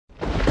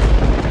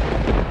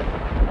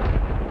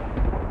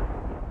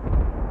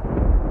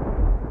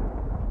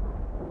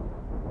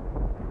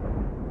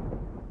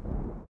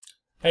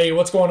Hey,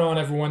 what's going on,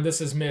 everyone? This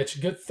is Mitch.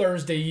 Good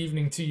Thursday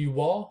evening to you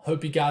all.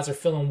 Hope you guys are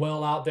feeling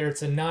well out there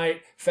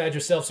tonight. Had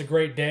yourselves a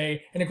great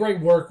day and a great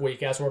work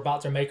week as we're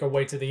about to make our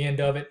way to the end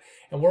of it.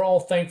 And we're all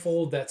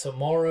thankful that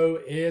tomorrow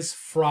is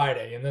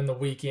Friday and then the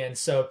weekend.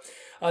 So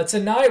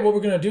tonight, what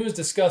we're going to do is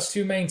discuss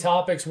two main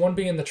topics, one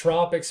being the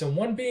tropics and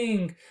one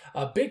being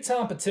a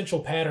big-time potential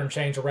pattern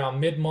change around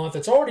mid-month.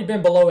 It's already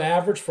been below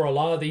average for a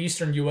lot of the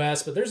eastern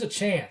U.S., but there's a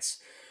chance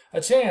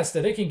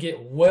that it can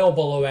get well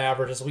below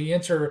average as we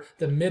enter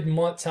the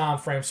mid-month time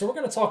frame. So we're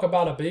going to talk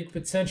about a big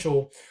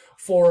potential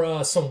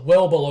for some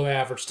well below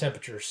average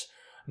temperatures.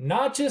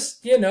 Not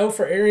just,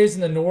 for areas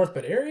in the north,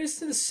 but areas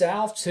to the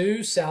south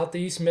too,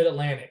 southeast,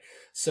 mid-Atlantic.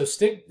 So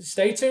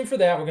stay tuned for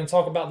that. We're going to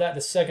talk about that in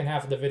the second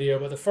half of the video.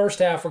 But the first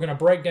half, we're going to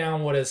break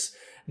down what is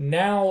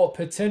now a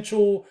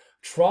potential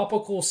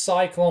tropical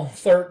cyclone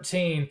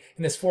 13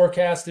 and is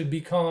forecast to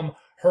become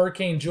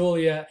Hurricane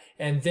Julia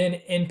and then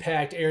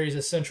impact areas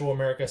of Central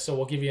America. So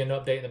we'll give you an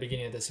update in the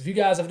beginning of this. If you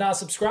guys have not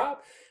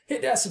subscribed,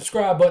 hit that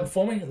subscribe button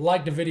for me.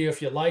 Like the video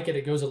if you like it.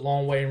 It goes a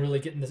long way in really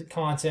getting the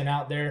content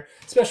out there,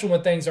 especially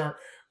when things aren't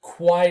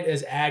quite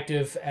as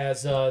active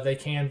as they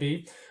can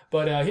be.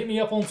 But hit me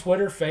up on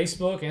Twitter,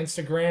 Facebook,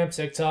 Instagram,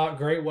 TikTok.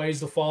 Great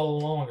ways to follow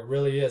along. It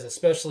really is,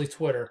 especially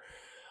Twitter.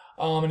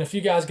 And if you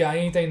guys got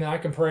anything that I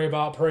can pray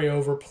about, pray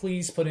over,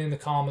 please put it in the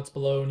comments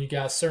below. And you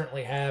guys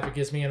certainly have. It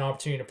gives me an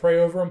opportunity to pray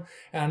over them.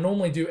 And I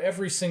normally do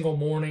every single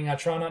morning. I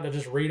try not to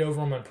just read over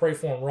them and pray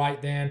for them right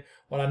then.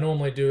 What I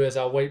normally do is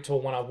I wait till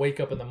when I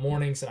wake up in the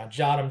mornings and I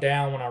jot them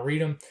down when I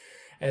read them.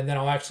 And then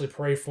I'll actually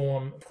pray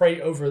for them,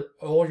 pray over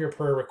all your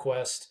prayer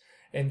requests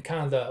in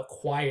kind of the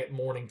quiet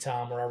morning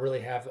time where I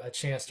really have a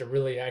chance to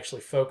really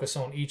actually focus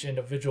on each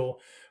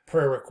individual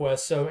prayer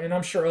request. So, and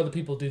I'm sure other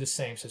people do the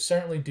same. So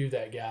certainly do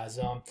that, guys.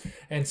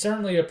 And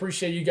certainly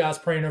appreciate you guys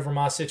praying over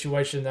my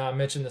situation that I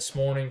mentioned this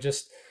morning,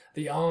 just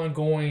the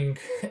ongoing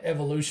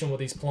evolution with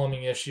these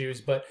plumbing issues.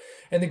 But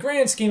in the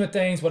grand scheme of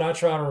things, what I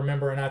try to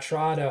remember, and I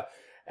try to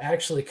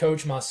actually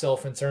coach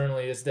myself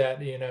internally, is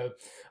that,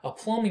 a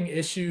plumbing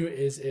issue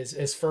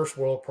is first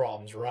world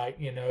problems, right?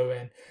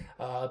 And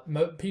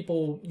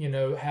people,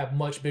 have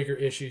much bigger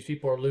issues.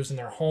 People are losing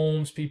their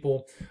homes.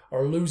 People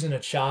are losing a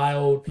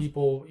child.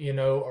 People,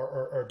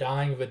 are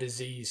dying of a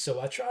disease.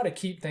 So I try to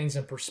keep things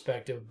in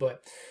perspective,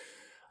 but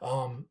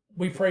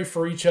we pray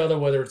for each other,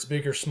 whether it's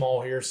big or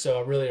small here. So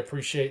I really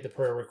appreciate the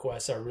prayer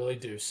requests. I really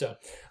do. So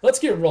let's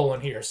get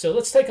rolling here. So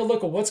let's take a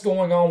look at what's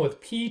going on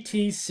with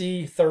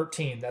PTC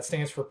 13. That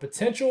stands for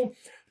Potential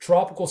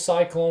Tropical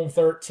Cyclone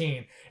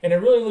 13. And it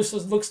really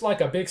looks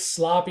like a big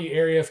sloppy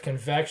area of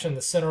convection.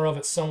 The center of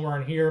it's somewhere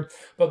in here.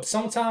 But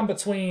sometime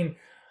between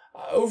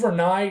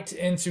overnight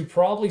into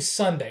probably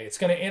Sunday, it's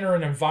going to enter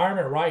an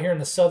environment right here in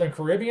the Southern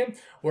Caribbean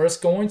where it's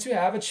going to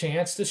have a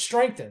chance to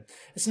strengthen.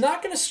 It's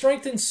not going to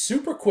strengthen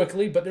super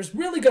quickly, but there's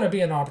really going to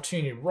be an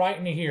opportunity right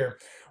in here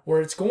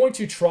where it's going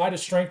to try to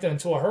strengthen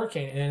into a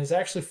hurricane, and it's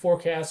actually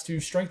forecast to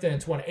strengthen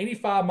into an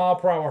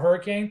 85-mile-per-hour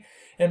hurricane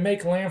and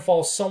make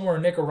landfall somewhere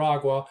in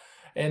Nicaragua.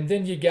 And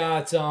then you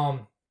got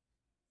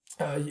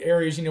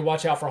areas you need to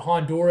watch out for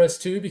Honduras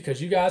too,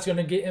 because you guys are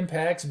going to get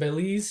impacts.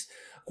 Belize,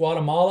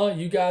 Guatemala,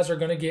 you guys are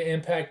going to get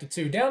impacted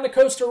too. Down to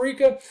Costa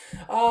Rica,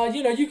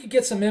 you could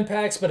get some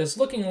impacts, but it's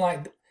looking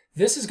like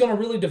this is going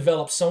to really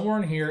develop somewhere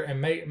in here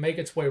and make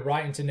its way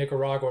right into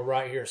Nicaragua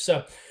right here.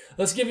 So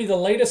let's give you the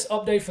latest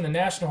update from the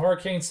National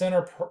Hurricane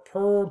Center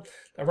per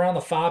around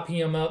the 5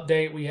 p.m.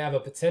 update. We have a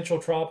potential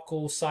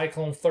tropical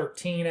cyclone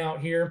 13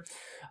 out here.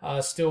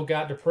 Still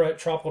got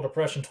tropical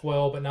depression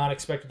 12, but not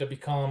expected to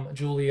become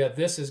Julia.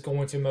 This is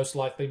going to most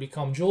likely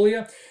become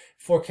Julia.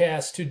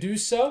 Forecast to do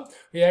so.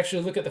 We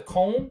actually look at the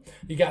cone.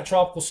 You got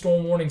tropical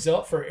storm warnings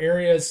up for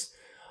areas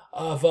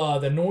of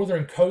the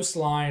northern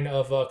coastline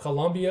of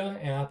Colombia,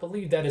 and I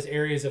believe that is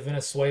areas of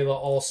Venezuela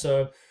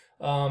also.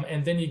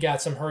 And then you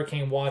got some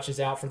hurricane watches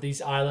out for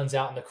these islands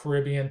out in the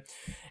Caribbean.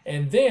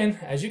 And then,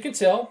 as you can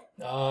tell,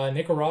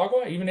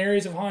 Nicaragua, even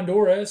areas of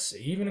Honduras,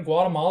 even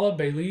Guatemala,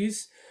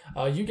 Belize,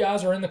 you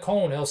guys are in the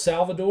cone, El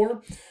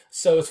Salvador.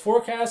 So it's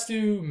forecast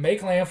to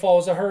make landfall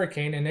as a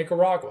hurricane in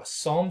Nicaragua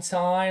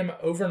sometime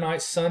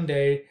overnight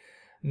Sunday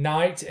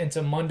night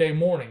into Monday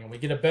morning. And we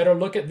get a better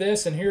look at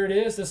this, and here it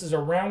is. This is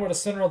around where the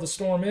center of the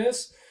storm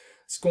is.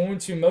 It's going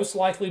to most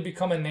likely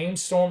become a named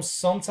storm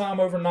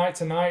sometime overnight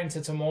tonight into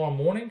tomorrow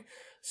morning.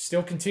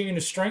 Still continuing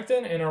to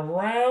strengthen, and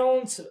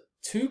around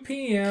 2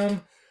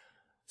 p.m.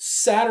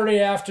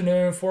 Saturday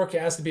afternoon,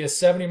 forecast to be a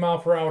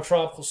 70-mile-per-hour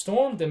tropical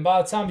storm. Then by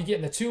the time you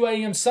get into 2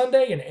 a.m.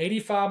 Sunday, an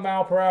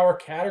 85-mile-per-hour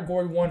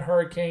Category 1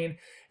 hurricane.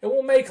 It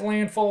will make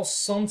landfall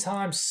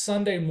sometime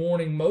Sunday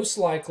morning, most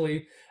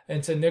likely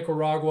into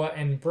Nicaragua,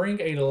 and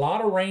bring a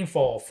lot of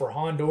rainfall for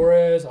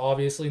Honduras,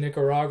 obviously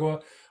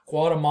Nicaragua,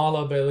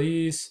 Guatemala,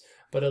 Belize.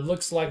 But it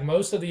looks like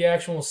most of the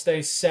action will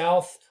stay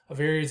south of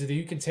areas of the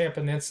Yucatan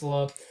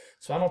Peninsula.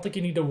 So I don't think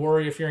you need to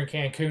worry if you're in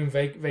Cancun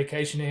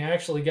vacationing. I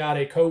actually got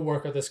a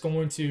coworker that's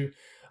going to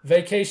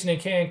vacation in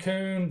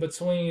Cancun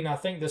between, I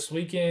think, this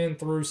weekend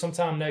through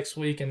sometime next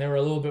week, and they were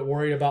a little bit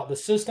worried about the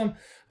system.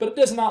 But it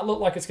does not look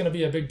like it's going to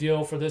be a big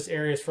deal for this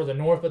areas further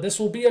north. But this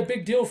will be a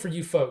big deal for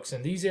you folks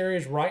in these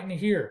areas right in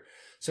here.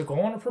 So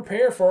go on and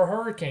prepare for a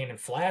hurricane and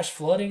flash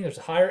flooding. There's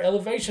higher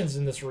elevations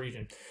in this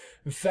region.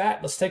 In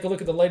fact, let's take a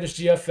look at the latest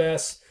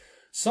GFS.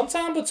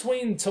 Sometime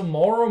between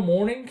tomorrow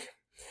morning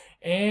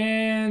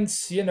and,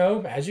 you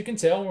know, as you can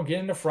tell, we're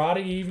getting to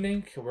Friday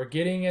evening. We're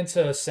getting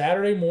into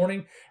Saturday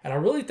morning. And I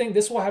really think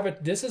this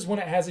is when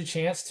it has a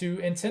chance to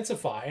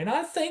intensify. And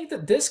I think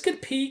that this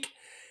could peak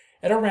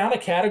at around a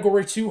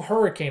Category 2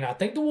 hurricane. I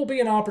think there will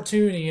be an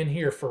opportunity in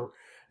here for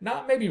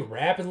not maybe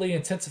rapidly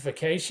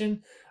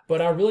intensification,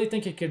 but I really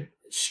think it could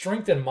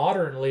strengthen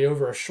moderately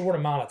over a short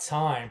amount of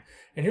time.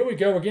 And here we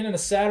go. We're getting into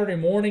Saturday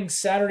morning,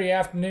 Saturday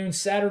afternoon,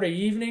 Saturday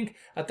evening.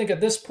 I think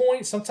at this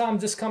point, sometime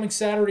this coming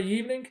Saturday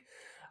evening,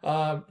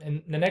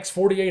 in the next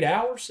 48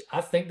 hours,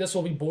 I think this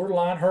will be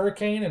borderline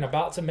hurricane and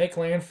about to make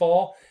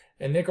landfall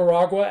in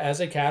Nicaragua as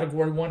a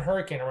Category 1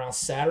 hurricane around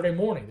Saturday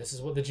morning. This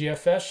is what the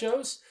GFS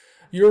shows.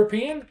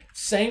 European,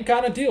 same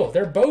kind of deal.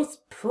 They're both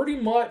pretty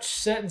much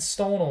set in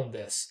stone on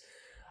this.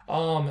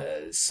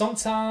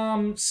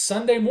 Sometime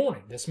Sunday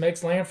morning, this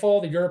makes landfall.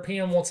 The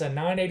European wants a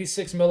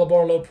 986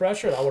 millibar low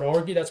pressure. I would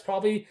argue that's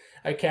probably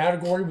a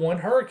Category 1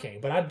 hurricane.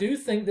 But I do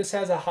think this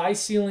has a high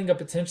ceiling of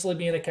potentially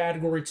being a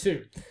Category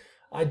 2.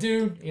 I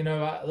do, you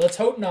know, let's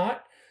hope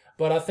not.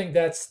 But I think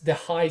that's the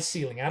high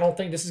ceiling. I don't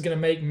think this is going to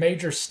make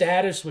major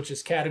status, which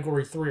is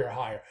Category 3 or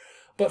higher.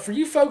 But for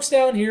you folks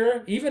down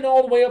here, even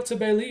all the way up to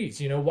Belize,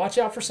 you know, watch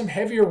out for some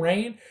heavier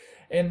rain.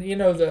 And, you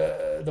know,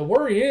 the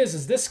worry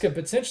is this could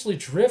potentially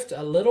drift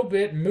a little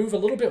bit, move a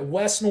little bit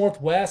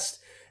west-northwest,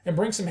 and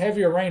bring some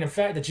heavier rain. In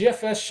fact, the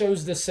GFS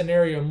shows this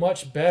scenario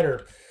much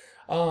better.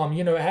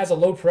 You know, it has a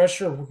low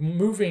pressure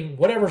moving,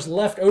 whatever's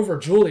left over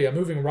Julia,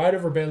 moving right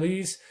over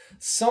Belize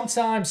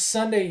sometime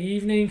Sunday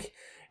evening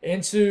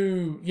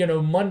into, you know,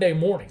 Monday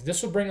morning.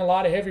 This would bring a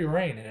lot of heavy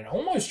rain, and it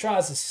almost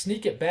tries to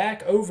sneak it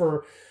back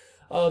over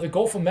the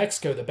Gulf of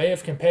Mexico, the Bay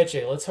of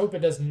Campeche. Let's hope it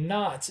does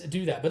not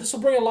do that. But this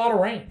will bring a lot of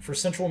rain for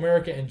Central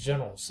America in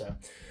general. So,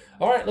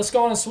 all right, let's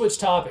go on and switch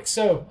topics.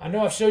 So, I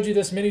know I've showed you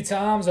this many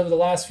times over the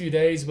last few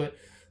days, but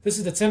this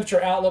is the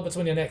temperature outlook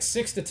between the next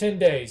 6 to 10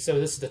 days. So,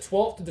 this is the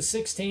 12th to the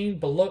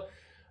 16th.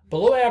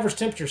 Below average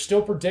temperature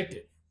still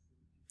predicted.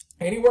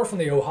 Anywhere from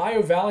the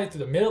Ohio Valley to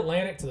the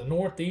Mid-Atlantic to the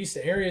Northeast,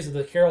 the areas of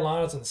the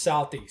Carolinas and the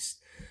Southeast.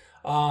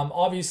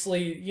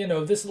 Obviously, you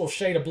know, this little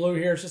shade of blue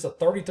here is just a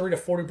 33 to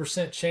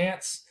 40%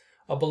 chance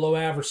of below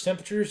average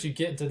temperatures. You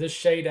get into this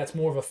shade, that's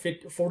more of a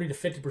 40 to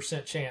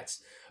 50%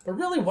 chance. But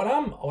really what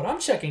I'm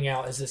checking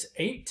out is this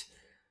 8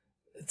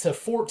 to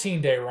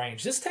 14 day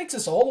range. This takes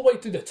us all the way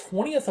through the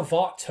 20th of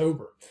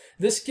October.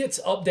 This gets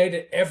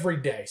updated every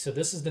day. So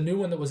this is the new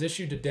one that was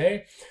issued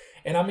today.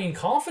 And I mean,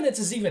 confidence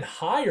is even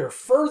higher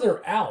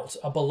further out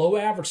of below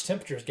average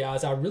temperatures,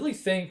 guys. I really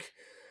think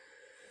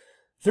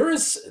there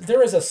is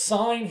a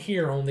sign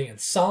here on the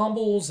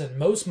ensembles and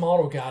most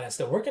model guidance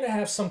that we're going to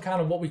have some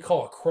kind of what we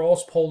call a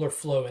cross-polar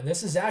flow. And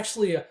this is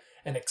actually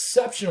an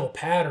exceptional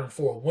pattern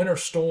for a winter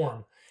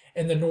storm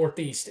in the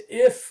Northeast,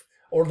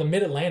 or the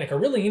Mid-Atlantic, or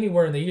really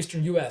anywhere in the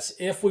eastern U.S.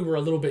 if we were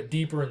a little bit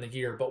deeper in the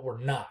year, but we're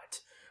not.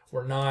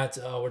 We're not.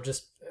 We're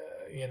just,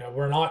 you know,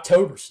 we're in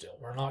October still.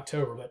 We're in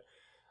October, but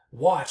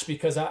watch,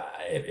 because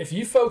if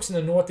you folks in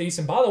the Northeast,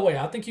 and by the way,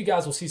 I think you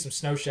guys will see some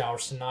snow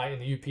showers tonight in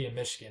the UP and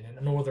Michigan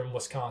and northern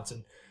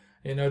Wisconsin.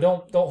 You know,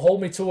 don't hold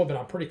me to it, but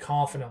I'm pretty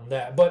confident on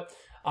that. But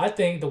I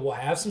think that we'll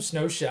have some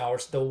snow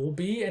showers. There will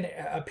be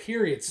a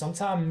period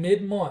sometime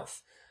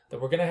mid-month that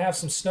we're going to have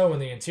some snow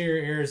in the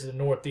interior areas of the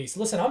Northeast.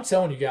 Listen, I'm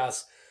telling you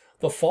guys,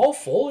 the fall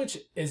foliage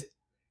is,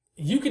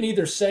 you can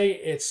either say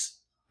it's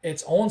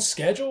on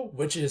schedule,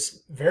 which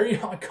is very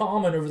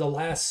uncommon over the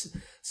last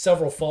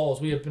several falls.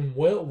 We have been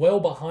well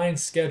behind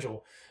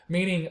schedule,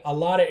 meaning a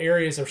lot of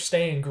areas are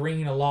staying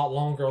green a lot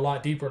longer, a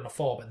lot deeper in the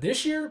fall. But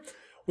this year,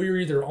 we are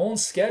either on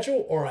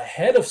schedule or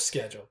ahead of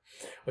schedule,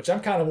 which I'm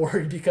kind of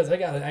worried because I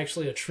got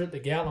actually a trip to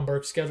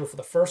Gatlinburg scheduled for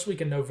the first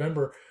week in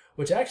November,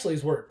 which actually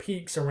is where it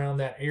peaks around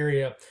that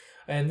area.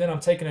 And then I'm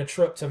taking a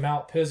trip to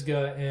Mount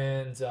Pisgah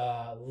in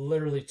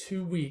literally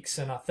 2 weeks,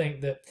 and I think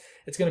that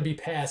it's going to be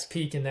past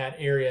peak in that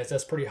area, as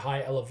that's pretty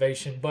high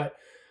elevation. But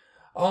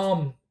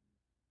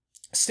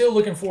still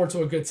looking forward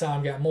to a good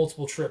time. Got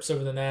multiple trips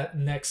over the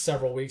next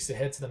several weeks to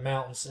head to the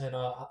mountains, and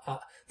the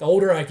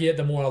older I get,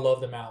 the more I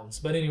love the mountains.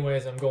 But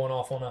anyways, I'm going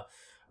off on a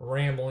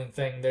rambling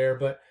thing there.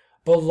 But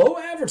below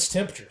average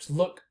temperatures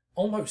look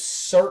almost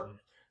certain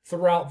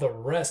throughout the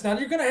rest. Now,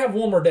 you're going to have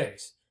warmer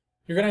days.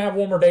 You're going to have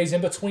warmer days in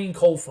between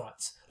cold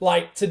fronts.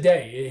 Like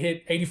today, it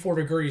hit 84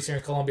 degrees here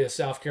in Columbia,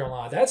 South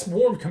Carolina. That's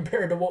warm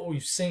compared to what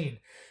we've seen.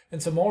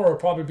 And tomorrow will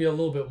probably be a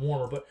little bit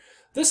warmer. But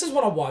this is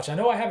what I watch. I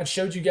know I haven't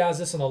showed you guys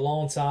this in a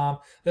long time.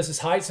 This is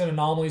heights and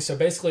anomalies. So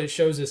basically it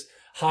shows us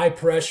high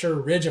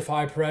pressure, ridge of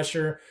high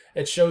pressure.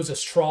 It shows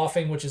us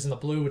troughing, which is in the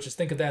blue, which is,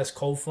 think of that as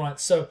cold front.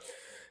 So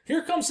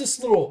here comes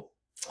this little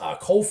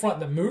cold front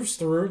that moves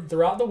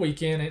throughout the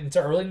weekend and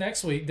into early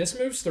next week. This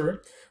moves through.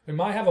 We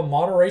might have a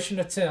moderation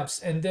of temps.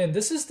 And then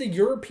this is the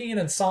European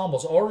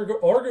ensembles,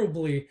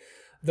 arguably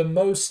the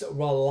most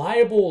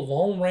reliable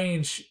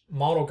long-range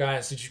model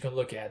guides that you can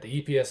look at,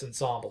 the EPS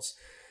ensembles.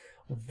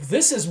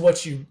 This is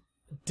what you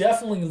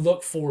definitely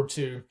look forward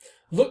to.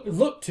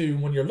 Look to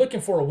when you're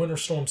looking for a winter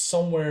storm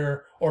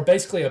somewhere, or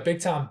basically a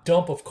big-time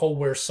dump of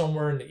cold air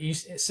somewhere in the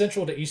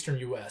central to eastern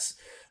U.S.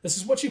 This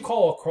is what you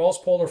call a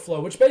cross-polar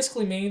flow, which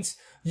basically means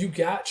you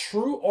got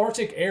true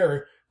Arctic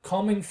air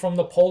coming from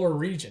the polar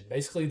region,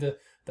 basically the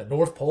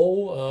North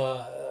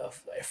Pole,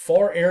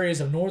 far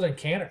areas of northern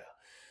Canada.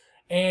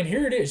 And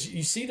here it is.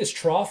 You see this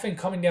troughing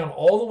coming down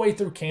all the way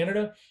through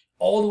Canada,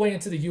 all the way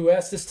into the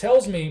U.S. This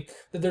tells me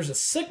that there's a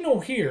signal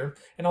here,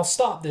 and I'll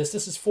stop this.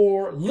 This is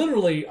for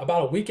literally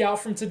about a week out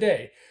from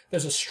today.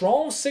 There's a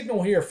strong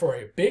signal here for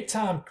a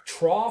big-time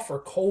trough or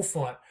cold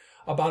front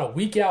about a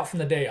week out from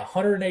the day,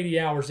 180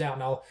 hours out.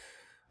 Now,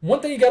 one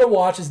thing you got to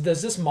watch is,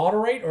 does this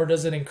moderate or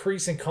does it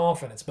increase in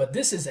confidence? But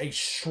this is a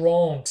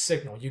strong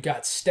signal. You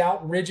got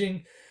stout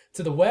ridging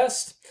to the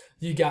west,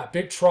 you got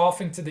big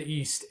troughing to the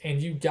east,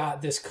 and you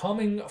got this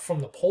coming from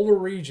the polar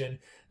region.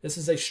 This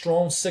is a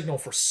strong signal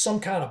for some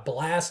kind of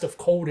blast of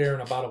cold air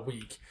in about a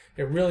week.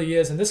 It really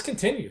is, and this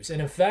continues.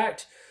 And in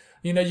fact,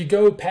 you know, you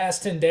go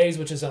past 10 days,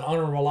 which is an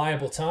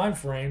unreliable time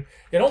frame,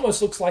 it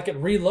almost looks like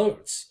it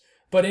reloads.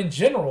 But in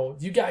general,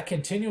 you got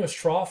continuous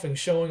troughing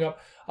showing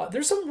up.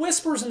 There's some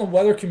whispers in the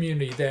weather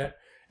community that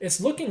it's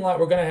looking like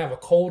we're going to have a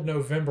cold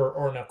November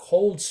or a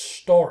cold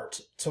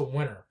start to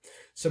winter.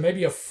 So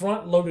maybe a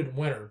front-loaded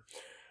winter,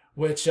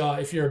 which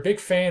if you're a big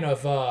fan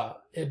of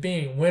it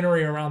being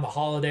wintry around the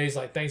holidays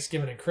like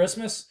Thanksgiving and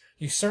Christmas,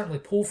 you certainly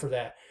pull for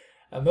that.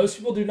 Most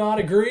people do not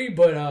agree,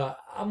 but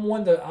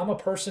I'm a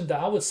person that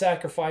I would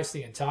sacrifice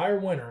the entire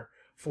winter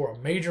for a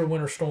major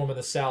winter storm in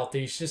the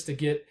southeast just to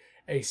get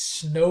a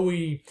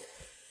snowy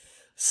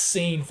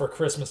scene for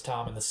Christmas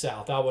time in the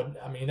South.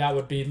 That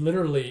would be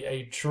literally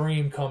a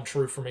dream come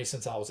true for me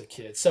since I was a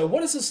kid. So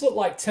what does this look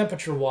like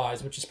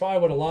temperature-wise, which is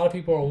probably what a lot of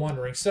people are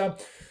wondering. So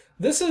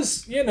this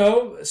is, you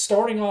know,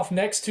 starting off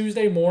next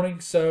Tuesday morning,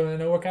 so I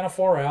know we're kind of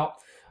far out.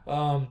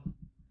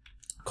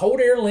 Cold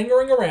air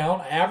lingering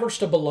around, average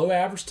to below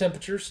average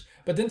temperatures,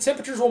 but then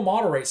temperatures will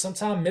moderate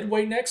sometime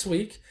midway next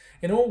week,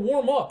 and it will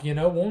warm up, you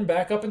know, warm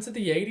back up into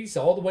the 80s,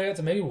 all the way up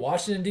to maybe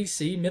Washington,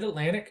 D.C.,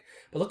 mid-Atlantic.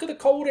 But look at the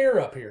cold air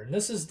up here, and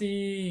this is the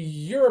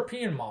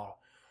European model.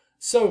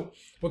 So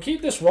we'll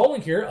keep this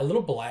rolling here. A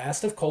little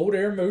blast of cold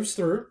air moves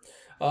through,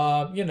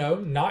 you know,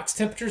 knocks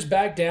temperatures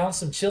back down,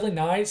 some chilly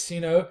nights, you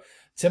know,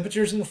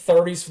 temperatures in the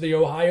 30s for the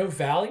Ohio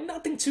Valley.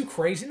 Nothing too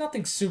crazy,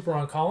 nothing super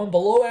uncommon.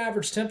 Below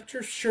average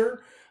temperatures,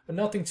 sure, but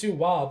nothing too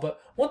wild. But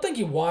one thing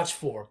you watch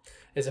for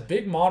is a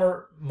big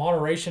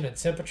moderation in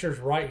temperatures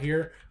right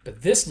here.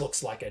 But this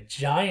looks like a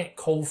giant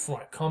cold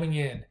front coming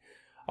in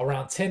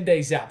around 10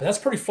 days out. But that's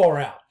pretty far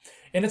out.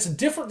 And it's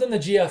different than the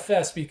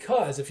GFS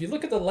because if you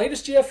look at the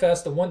latest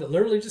GFS, the one that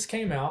literally just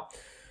came out,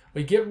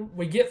 we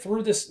get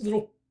through this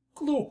little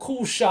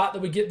cool shot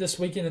that we get this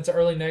weekend into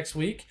early next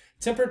week.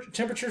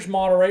 Temperatures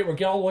moderate. We'll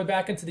get all the way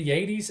back into the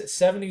 80s,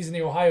 70s in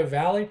the Ohio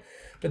Valley.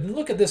 But then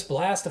look at this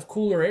blast of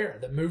cooler air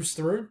that moves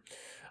through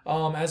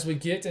as we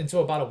get into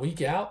about a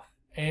week out.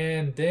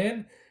 And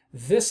then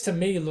this to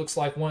me looks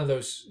like one of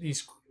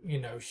these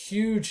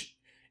huge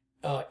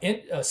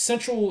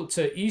central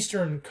to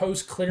eastern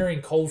coast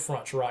clearing cold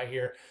fronts right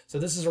here. So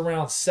this is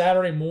around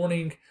Saturday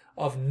morning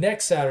of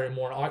next Saturday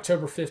morning,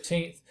 October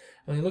 15th.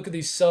 When you look at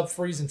these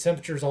sub-freezing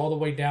temperatures all the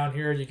way down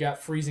here, you got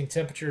freezing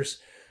temperatures.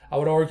 I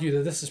would argue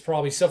that this is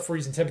probably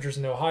sub-freezing temperatures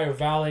in the Ohio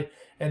Valley.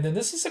 And then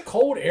this is a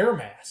cold air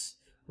mass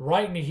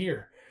right into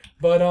here.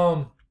 But,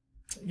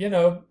 you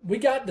know, we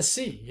got to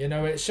see. You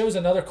know, it shows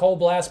another cold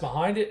blast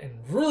behind it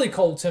and really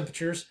cold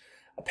temperatures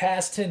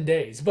past 10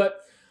 days. But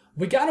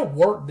we got to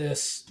work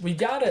this. We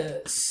got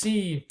to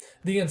see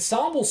the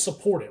ensemble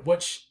support it,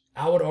 which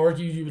I would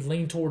argue you would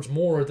lean towards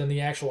more than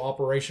the actual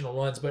operational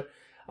runs. But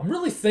I'm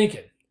really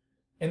thinking,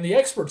 and the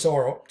experts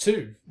are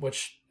too,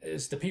 which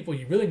is the people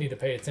you really need to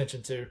pay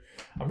attention to.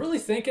 I'm really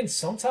thinking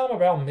sometime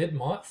about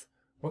mid-month,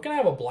 we're going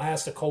to have a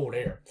blast of cold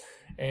air.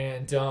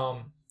 And,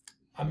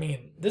 I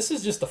mean, this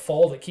is just the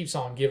fall that keeps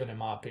on giving, in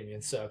my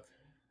opinion. So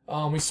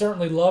we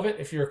certainly love it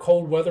if you're a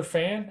cold weather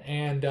fan,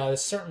 and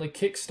it's certainly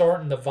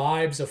kickstarting the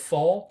vibes of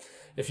fall.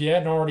 If you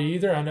hadn't already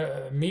either, I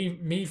know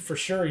me for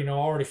sure, you know,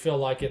 I already feel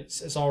like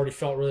it's already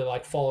felt really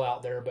like fall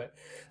out there. But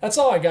that's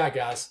all I got,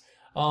 guys.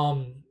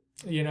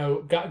 You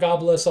know, God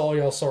bless all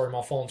y'all. Sorry,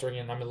 my phone's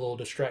ringing. I'm a little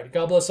distracted.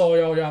 God bless all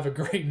y'all. Y'all have a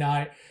great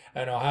night,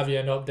 and I'll have you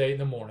an update in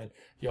the morning.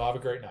 Y'all have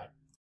a great night.